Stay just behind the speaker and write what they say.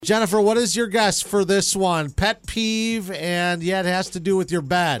Jennifer, what is your guess for this one? Pet peeve, and it has to do with your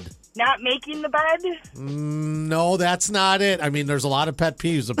bed. Not making the bed? No, that's not it. I mean, there's a lot of pet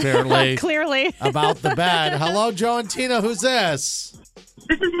peeves, apparently. Clearly. About the bed. Hello, Joe and Tina. Who's this?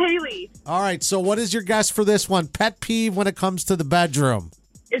 This is Haley. All right, so what is your guess for this one? Pet peeve when it comes to the bedroom.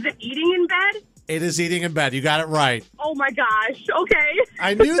 Is it eating in bed? It is eating in bed. You got it right. Oh my gosh. Okay.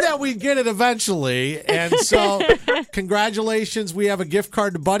 I knew that we'd get it eventually. And so, congratulations. We have a gift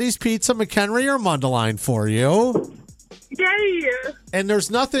card to Buddy's Pizza, McHenry or Mundelein for you. Yay. And there's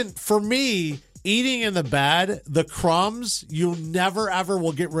nothing, for me, eating in the bed, the crumbs, you never, ever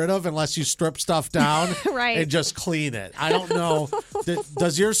will get rid of unless you strip stuff down Right. and just clean it. I don't know.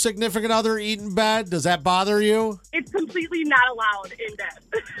 Does your significant other eat in bed? Does that bother you? It's completely not allowed in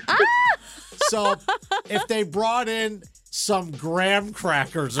bed. So if they brought in some graham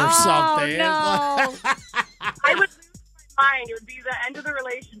crackers or something. No. I would lose my mind. It would be the end of the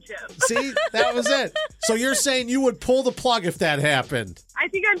relationship. See, that was it. So you're saying you would pull the plug if that happened? I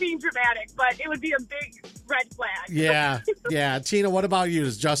think I'm being dramatic, but it would be a big red flag. Yeah. Tina, what about you?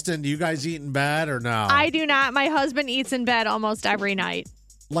 Does Justin, do you guys eat in bed or no? I do not. My husband eats in bed almost every night.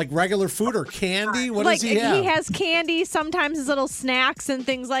 Like regular food or candy? What Like does he have? he has candy, sometimes his little snacks and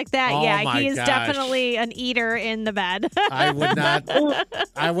things like that. Oh, yeah, my he is gosh. definitely an eater in the bed. I would not.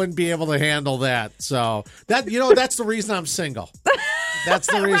 I wouldn't be able to handle that. So that's the reason I'm single. That's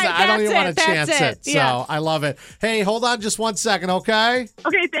the reason. Right, I don't even that's want to it, chance that's it. it. Yeah. So I love it. Hey, hold on just 1 second, okay?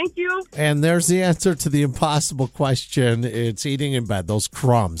 Okay, thank you. And there's the answer to the impossible question. It's eating in bed. Those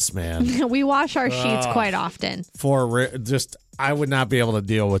crumbs, man. We wash our sheets quite often. I would not be able to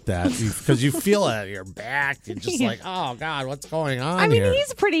deal with that because you feel it at your back. You're just like, oh, God, what's going on I mean, here?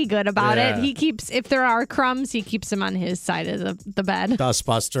 he's pretty good about Yeah. it. He keeps, if there are crumbs, he keeps them on his side of the bed.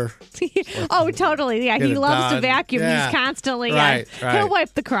 Dustbuster. Oh, totally. Yeah, Get he it loves to done. vacuum. Yeah. He's constantly, Right. he'll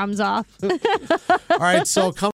wipe the crumbs off. All right, so come